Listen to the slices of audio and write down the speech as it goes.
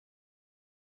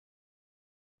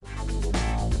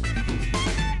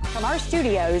from our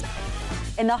studios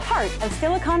in the heart of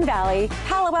Silicon Valley,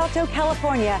 Palo Alto,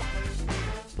 California.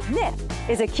 This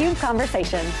is a CUBE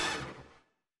Conversation.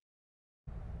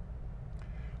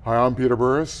 Hi, I'm Peter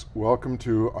Burris. Welcome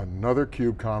to another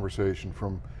CUBE Conversation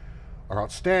from our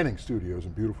outstanding studios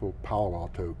in beautiful Palo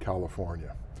Alto,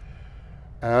 California.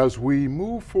 As we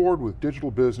move forward with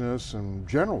digital business and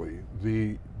generally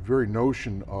the very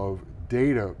notion of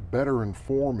data better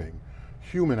informing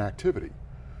human activity,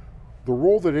 the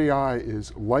role that AI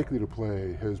is likely to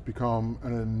play has become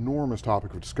an enormous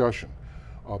topic of discussion,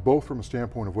 both from a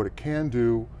standpoint of what it can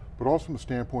do, but also from the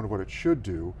standpoint of what it should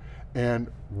do,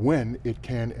 and when it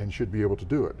can and should be able to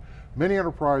do it. Many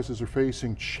enterprises are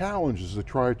facing challenges that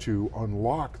try to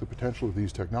unlock the potential of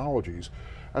these technologies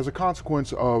as a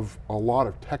consequence of a lot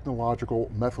of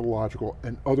technological, methodological,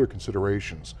 and other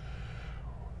considerations.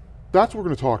 That's what we're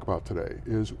going to talk about today,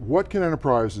 is what can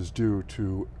enterprises do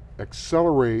to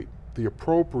accelerate the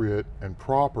appropriate and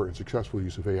proper and successful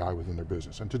use of AI within their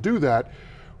business. And to do that,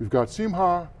 we've got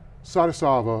Simha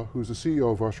Sadasiva, who's the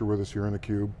CEO of Ushur, with us here in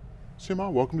theCUBE. Simha,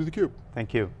 welcome to theCUBE.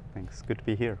 Thank you, thanks, good to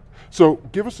be here. So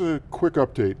give us a quick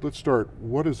update. Let's start,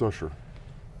 what is Ushur?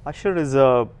 Ushur is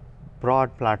a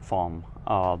broad platform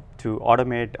to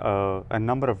automate a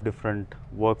number of different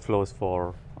workflows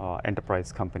for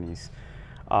enterprise companies.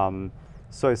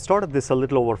 So I started this a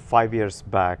little over 5 years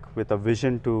back with a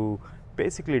vision to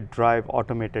basically drive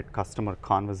automated customer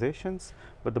conversations,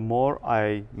 but the more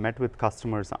I met with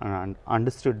customers and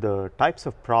understood the types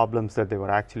of problems that they were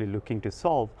actually looking to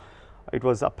solve, it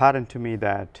was apparent to me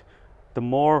that the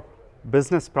more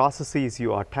business processes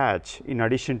you attach, in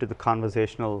addition to the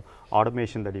conversational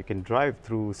automation that you can drive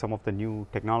through some of the new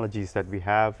technologies that we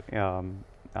have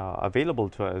available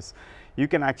to us, you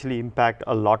can actually impact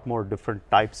a lot more different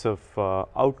types of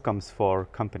outcomes for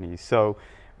companies. So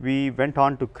we went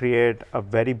on to create a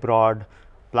very broad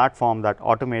platform that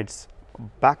automates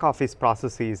back office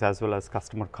processes as well as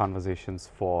customer conversations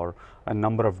for a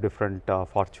number of different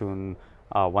Fortune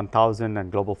 1000 and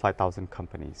Global 5000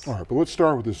 companies. All right, but let's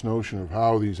start with this notion of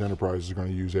how these enterprises are going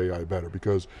to use AI better,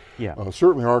 because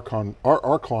certainly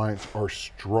our clients are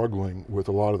struggling with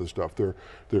a lot of this stuff.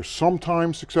 They're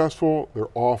sometimes successful, they're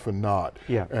often not.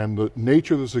 And the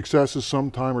nature of the successes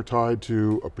sometimes are tied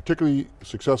to a particularly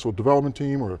successful development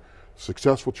team or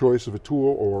successful choice of a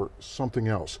tool or something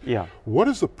else. What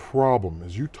is the problem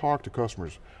as you talk to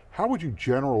customers? How would you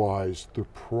generalize the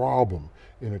problem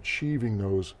in achieving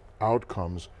those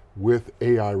outcomes with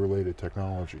AI-related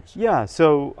technologies?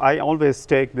 So I always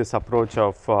take this approach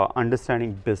of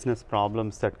understanding business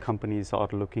problems that companies are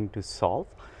looking to solve,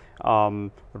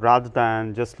 rather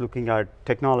than just looking at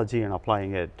technology and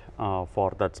applying it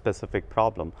for that specific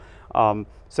problem.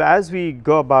 So as we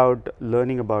go about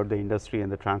learning about the industry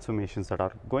and the transformations that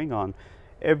are going on,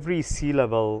 every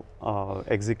C-level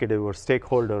executive or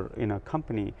stakeholder in a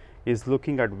company is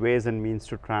looking at ways and means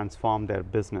to transform their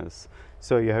business.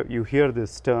 So you hear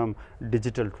this term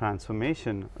digital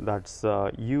transformation that's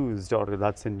used, or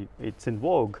it's in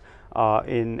vogue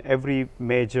in every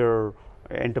major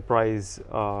enterprise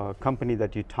company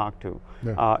that you talk to.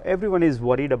 Everyone is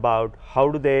worried about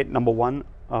how do they, number one,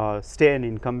 stay an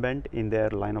incumbent in their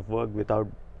line of work without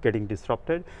getting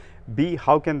disrupted. B,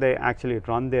 how can they actually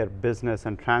run their business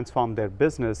and transform their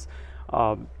business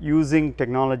using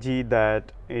technology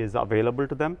that is available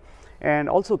to them. And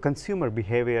also consumer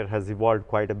behavior has evolved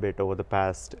quite a bit over the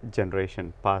past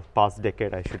generation, past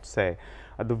decade I should say.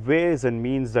 The ways and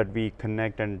means that we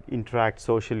connect and interact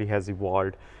socially has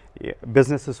evolved.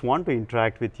 Businesses want to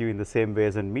interact with you in the same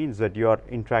ways and means that you are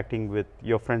interacting with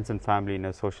your friends and family in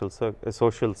a social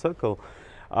circle.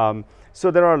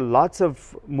 So there are lots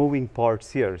of moving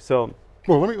parts here. So,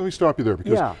 well, let me stop you there,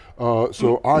 because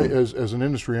so I, as an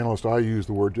industry analyst, I use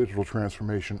the word digital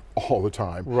transformation all the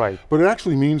time. But it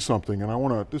actually means something,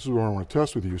 and this is what I want to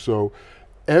test with you. So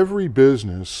every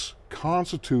business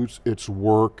constitutes its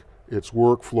work, its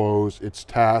workflows, its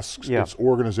tasks, its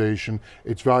organization,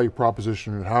 its value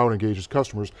proposition, and how it engages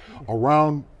customers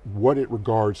around what it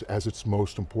regards as its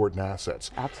most important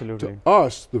assets. Absolutely. To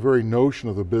us, the very notion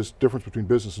of the difference between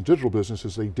business and digital business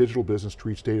is a digital business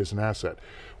treats data as an asset,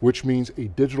 which means a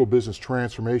digital business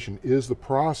transformation is the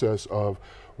process of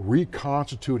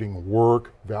reconstituting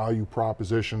work, value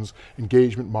propositions,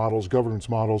 engagement models, governance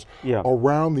models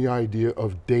around the idea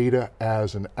of data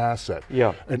as an asset.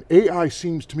 And AI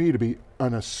seems to me to be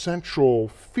an essential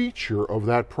feature of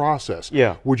that process.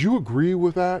 Would you agree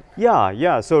with that?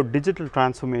 So digital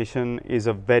transformation is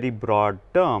a very broad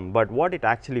term, but what it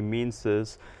actually means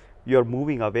is you're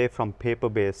moving away from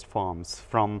paper-based forms,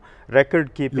 from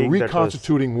record keeping. You're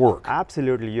reconstituting work.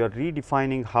 Absolutely, you're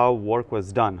redefining how work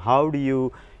was done. How do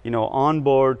you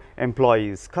onboard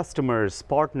employees, customers,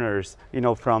 partners,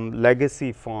 from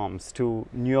legacy forms to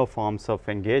newer forms of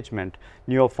engagement,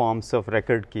 newer forms of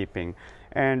record keeping.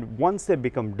 And once they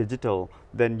become digital,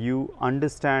 then you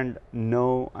understand,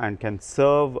 know, and can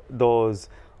serve those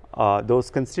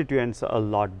constituents a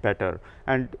lot better.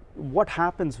 And what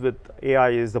happens with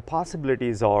AI is the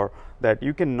possibilities are that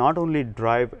you can not only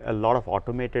drive a lot of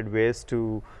automated ways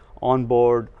to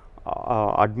onboard,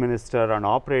 administer, and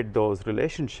operate those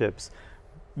relationships,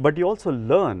 but you also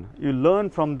learn. You learn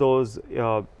from those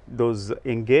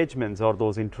engagements or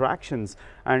those interactions,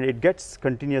 and it gets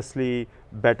continuously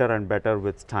better and better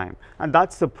with time. And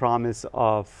that's the promise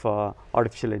of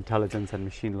artificial intelligence and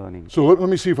machine learning. So let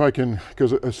me see if I can,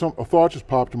 because a thought just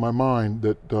popped in my mind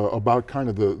that about kind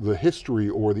of the history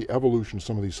or the evolution of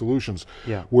some of these solutions,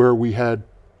 where we had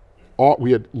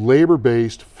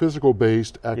labor-based,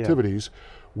 physical-based activities.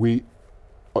 We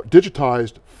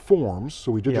digitized forms,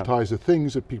 so we digitized the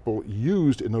things that people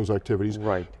used in those activities,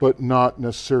 but not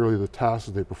necessarily the tasks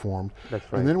that they performed.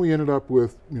 That's right. And then we ended up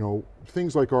with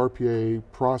things like RPA,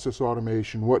 process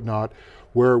automation, whatnot,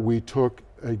 where we took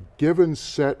a given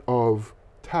set of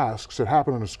tasks that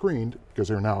happen on a screen, because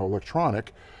they're now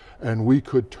electronic, and we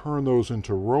could turn those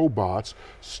into robots,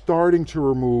 starting to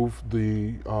remove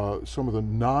the some of the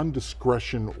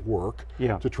non-discretion work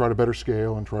to try to better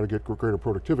scale and try to get greater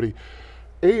productivity.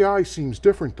 AI seems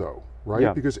different though,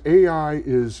 right? Because AI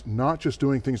is not just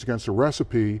doing things against a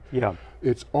recipe,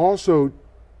 it's also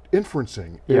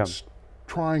inferencing. It's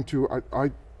trying to, I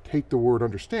hate the word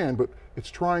understand, but it's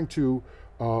trying to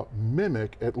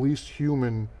mimic at least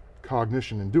human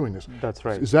cognition in doing this. That's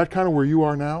right. Is that kind of where you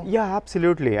are now? Yeah,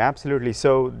 absolutely, absolutely.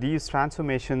 So these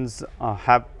transformations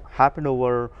have happened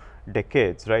over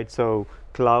decades, right? So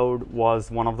cloud was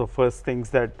one of the first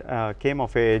things that came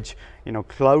of age.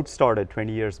 Cloud started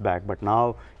 20 years back, but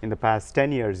now in the past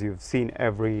 10 years, you've seen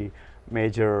every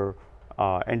major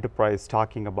enterprise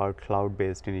talking about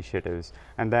cloud-based initiatives.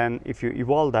 And then if you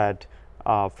evolve that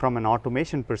from an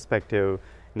automation perspective,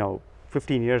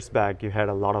 15 years back, you had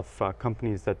a lot of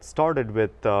companies that started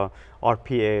with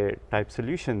RPA type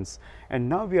solutions, and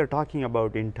now we are talking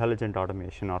about intelligent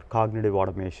automation or cognitive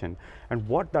automation. And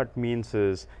what that means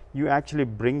is you actually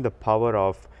bring the power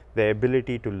of the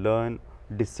ability to learn,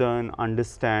 discern,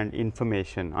 understand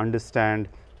information, understand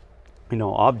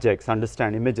objects,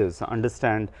 understand images,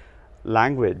 understand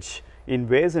language in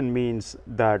ways and means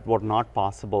that were not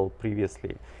possible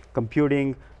previously.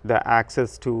 Computing, the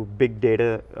access to big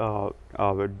data,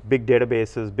 big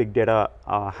databases, big data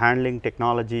handling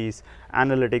technologies,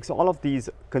 analytics, all of these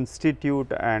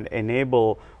constitute and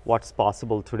enable what's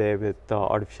possible today with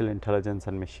artificial intelligence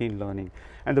and machine learning.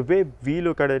 And the way we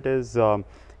look at it is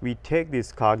we take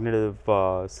these cognitive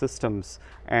systems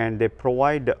and they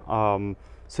provide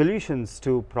solutions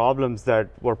to problems that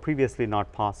were previously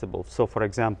not possible. So for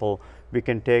example, we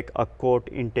can take a quote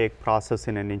intake process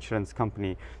in an insurance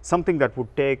company, something that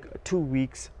would take 2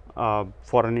 weeks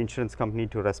for an insurance company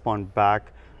to respond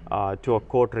back to a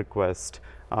quote request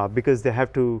because they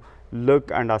have to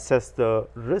look and assess the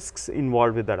risks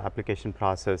involved with that application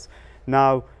process.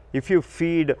 Now, if you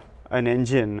feed an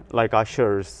engine like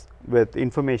Ushur's with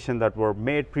information that were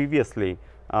made previously,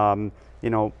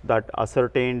 that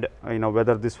ascertained,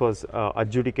 whether this was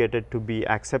adjudicated to be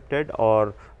accepted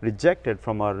or rejected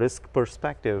from a risk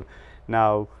perspective.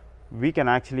 Now, we can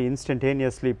actually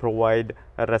instantaneously provide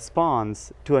a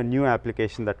response to a new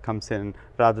application that comes in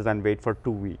rather than wait for 2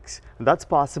 weeks. And that's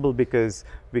possible because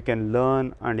we can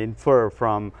learn and infer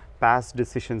from past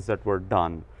decisions that were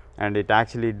done. And it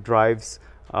actually drives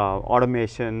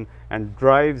automation and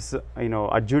drives,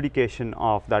 adjudication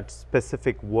of that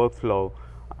specific workflow,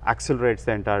 accelerates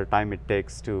the entire time it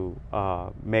takes to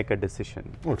make a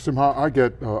decision. Look, Simha,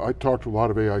 I talk to a lot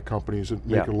of AI companies that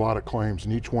make a lot of claims,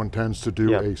 and each one tends to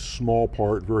do a small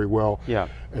part very well.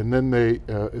 And then they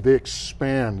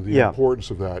expand the importance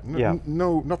of that.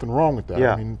 Nothing wrong with that.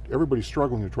 I mean, everybody's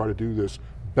struggling to try to do this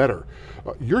better.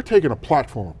 You're taking a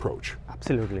platform approach.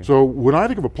 Absolutely. So when I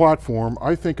think of a platform,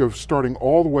 I think of starting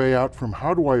all the way out from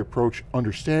how do I approach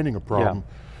understanding a problem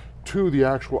to the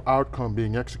actual outcome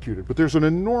being executed. But there's an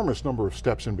enormous number of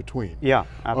steps in between. Yeah,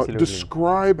 absolutely.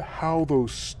 Describe how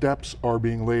those steps are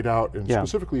being laid out, and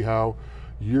specifically how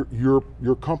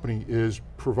your company is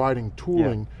providing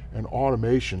tooling and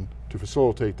automation to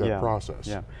facilitate that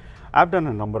process. I've done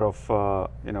a number of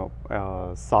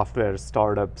software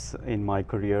startups in my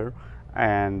career,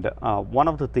 and one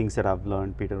of the things that I've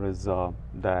learned, Peter, is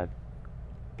that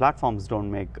platforms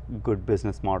don't make good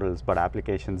business models, but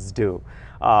applications do.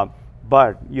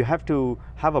 but you have to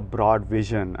have a broad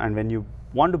vision, and when you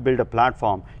want to build a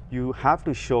platform, you have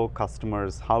to show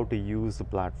customers how to use the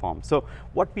platform. So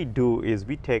what we do is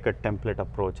we take a template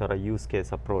approach or a use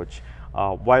case approach.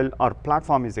 While our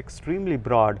platform is extremely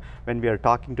broad, when we are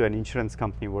talking to an insurance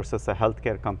company versus a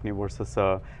healthcare company versus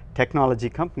a technology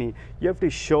company, you have to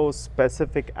show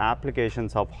specific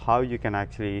applications of how you can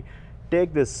actually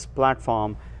take this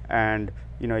platform and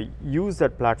use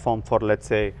that platform for, let's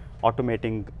say,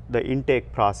 automating the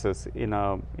intake process in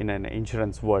an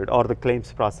insurance world, or the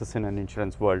claims process in an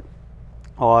insurance world,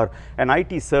 or an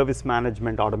IT service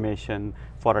management automation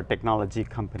for a technology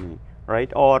company,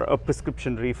 right? Or a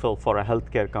prescription refill for a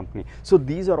healthcare company. So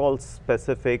these are all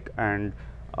specific and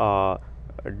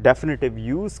definitive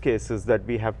use cases that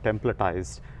we have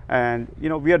templatized, and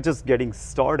we are just getting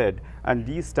started, and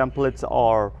these templates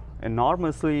are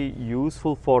enormously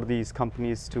useful for these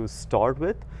companies to start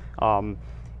with.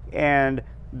 And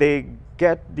they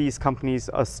get these companies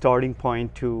a starting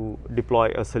point to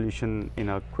deploy a solution in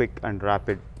a quick and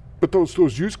rapid. But those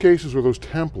use cases or those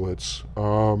templates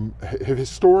have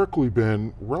historically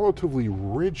been relatively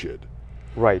rigid.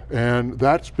 Right. And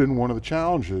that's been one of the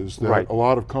challenges that a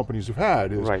lot of companies have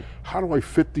had is, how do I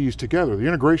fit these together? The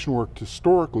integration work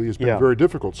historically has been very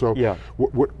difficult. So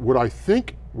what I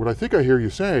think I hear you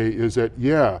say is that,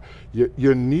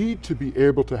 you need to be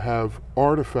able to have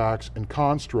artifacts and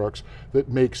constructs that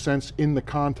make sense in the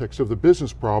context of the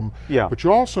business problem, but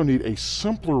you also need a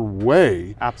simpler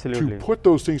way to put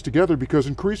those things together, because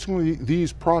increasingly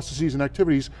these processes and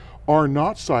activities are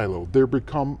not siloed. They're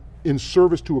become in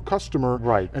service to a customer,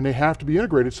 and they have to be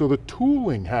integrated, so the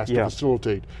tooling has to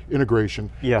facilitate integration,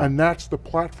 and that's the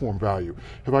platform value.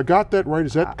 Have I got that right?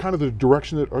 Is that kind of the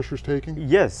direction that Ushur's taking?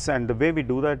 Yes, and the way we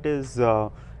do that is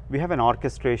we have an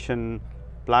orchestration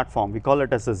platform. We call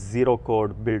it as a zero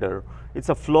code builder. It's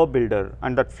a flow builder,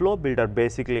 and that flow builder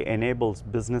basically enables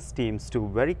business teams to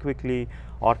very quickly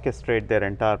orchestrate their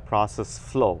entire process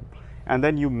flow. And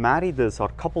then you marry this or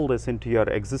couple this into your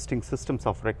existing systems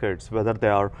of records, whether they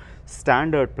are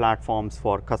standard platforms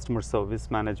for customer service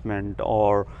management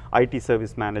or IT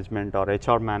service management or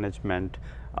HR management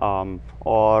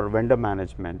or vendor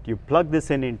management. You plug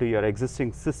this into your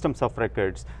existing systems of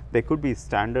records. They could be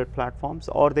standard platforms,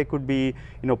 or they could be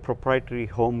proprietary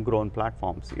homegrown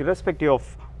platforms. Irrespective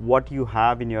of what you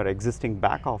have in your existing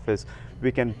back office,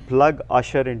 we can plug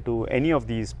Ushur into any of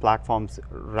these platforms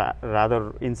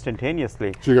rather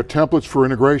instantaneously. So you got templates for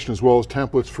integration as well as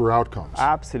templates for outcomes.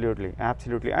 Absolutely,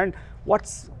 absolutely. And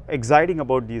what's exciting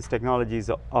about these technologies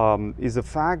is the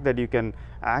fact that you can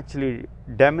actually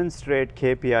demonstrate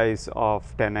KPIs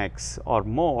of 10x or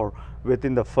more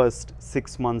within the first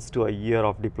 6 months to a year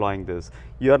of deploying this.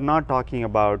 You're not talking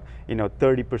about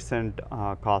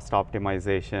 30% cost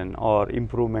optimization or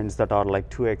improvements that are like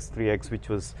 2x, 3x, which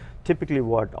was typically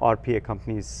what RPA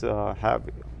companies have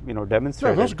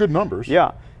demonstrated. Yeah, those are good numbers.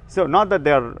 Yeah. So not that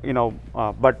they are,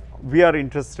 but we are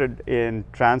interested in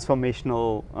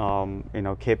transformational,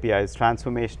 KPIs,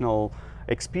 transformational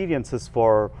experiences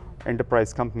for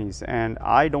enterprise companies, and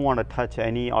I don't want to touch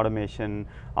any automation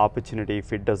opportunity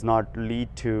if it does not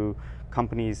lead to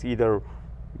companies either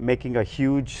making a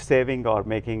huge saving or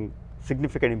making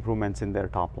significant improvements in their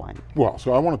top line. Well,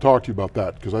 so I want to talk to you about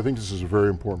that, because I think this is a very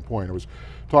important point. I was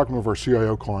talking with our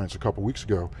CIO clients a couple weeks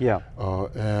ago,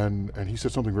 and he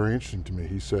said something very interesting to me.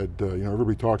 He said,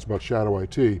 everybody talks about shadow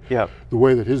IT. The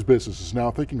way that his business is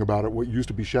now thinking about it, what used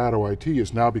to be shadow IT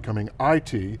is now becoming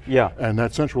IT, and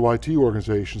that central IT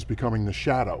organization is becoming the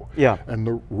shadow. And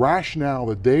the rationale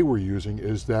that they were using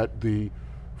is that the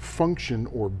function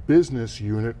or business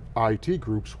unit IT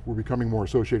groups were becoming more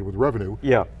associated with revenue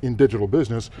in digital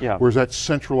business, whereas that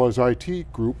centralized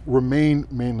IT group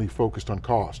remained mainly focused on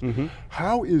cost.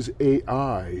 How is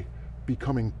AI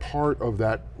becoming part of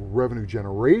that revenue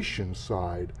generation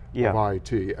side of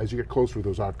IT as you get closer to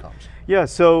those outcomes? Yeah,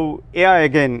 so AI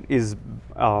again is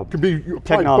Could be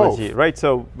technology, both. right?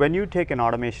 So when you take an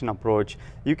automation approach,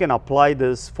 you can apply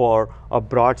this for a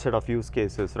broad set of use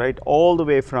cases, right? All the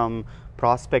way from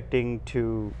prospecting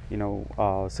to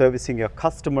servicing your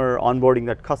customer, onboarding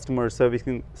that customer,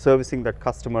 servicing that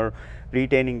customer,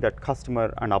 retaining that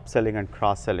customer, and upselling and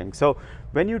cross-selling. So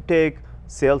when you take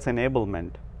sales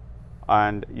enablement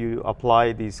and you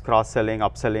apply these cross-selling,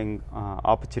 upselling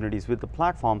opportunities with the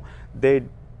platform, they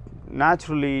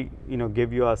naturally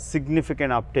give you a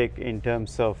significant uptick in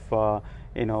terms of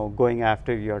going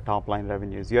after your top line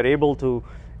revenues. You're able to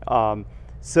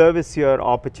service your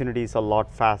opportunities a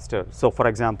lot faster. So for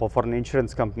example, for an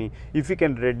insurance company, if you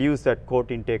can reduce that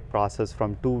quote intake process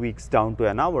from 2 weeks down to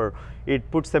an hour, it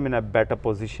puts them in a better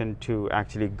position to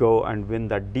actually go and win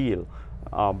that deal.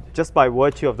 just by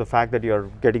virtue of the fact that you're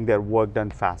getting their work done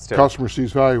faster. Customer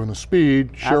sees value in the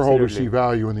speed, shareholders see Absolutely.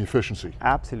 value in the efficiency.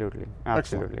 Absolutely,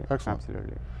 absolutely, Excellent, excellent.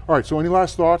 absolutely. All right, so any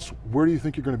last thoughts? Where do you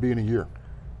think you're going to be in a year?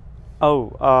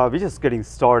 Oh, we're just getting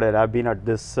started. I've been at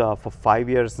this for 5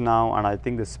 years now, and I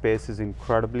think the space is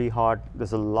incredibly hot.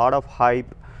 There's a lot of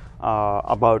hype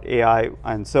about AI,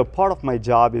 and so part of my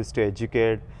job is to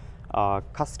educate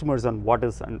customers on what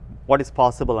is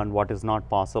possible and what is not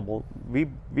possible.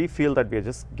 We feel that we're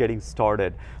just getting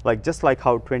started. Like just like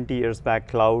how 20 years back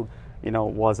cloud,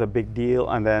 was a big deal,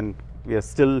 and then we are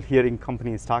still hearing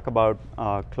companies talk about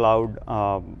cloud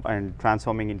and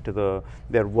transforming into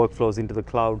their workflows into the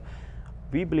cloud.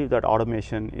 We believe that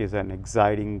automation is an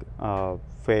exciting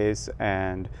phase,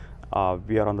 and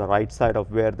we are on the right side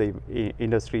of where the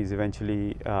industry is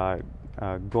eventually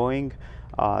going.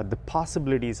 The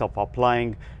possibilities of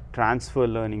applying transfer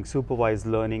learning, supervised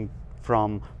learning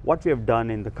from what we have done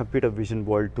in the computer vision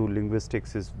world to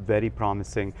linguistics is very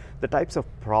promising. The types of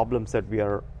problems that we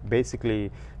are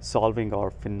basically solving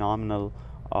are phenomenal.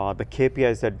 The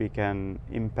KPIs that we can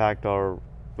impact are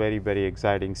very, very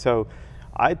exciting. So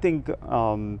I think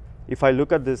if I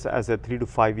look at this as a 3 to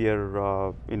 5 year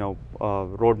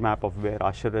roadmap of where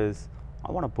Ushur is,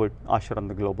 I want to put Ushur on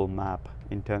the global map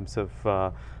in terms of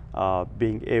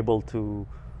being able to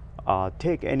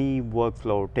take any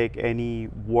workflow, take any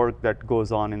work that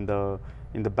goes on in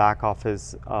the back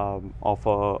office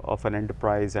of an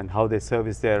enterprise, and how they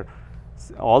service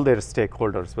all their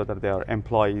stakeholders, whether they are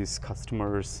employees,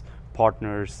 customers,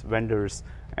 partners, vendors,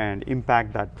 and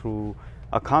impact that through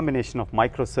a combination of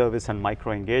microservice and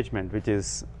micro engagement, which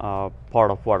is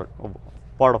part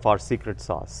of our secret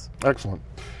sauce. Excellent.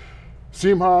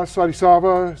 Simha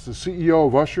Sadasiva is the CEO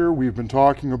of Ushur. We've been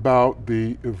talking about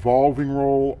the evolving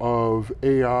role of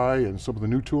AI and some of the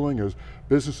new tooling as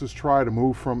businesses try to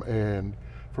move from an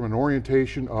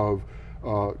orientation of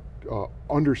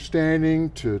understanding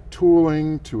to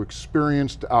tooling to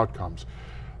experience to outcomes.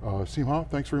 Simha,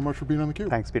 thanks very much for being on theCUBE.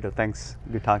 Thanks, Peter. Thanks.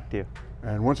 Good talking to you.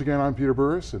 And once again, I'm Peter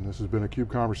Burris, and this has been a CUBE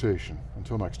Conversation.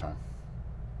 Until next time.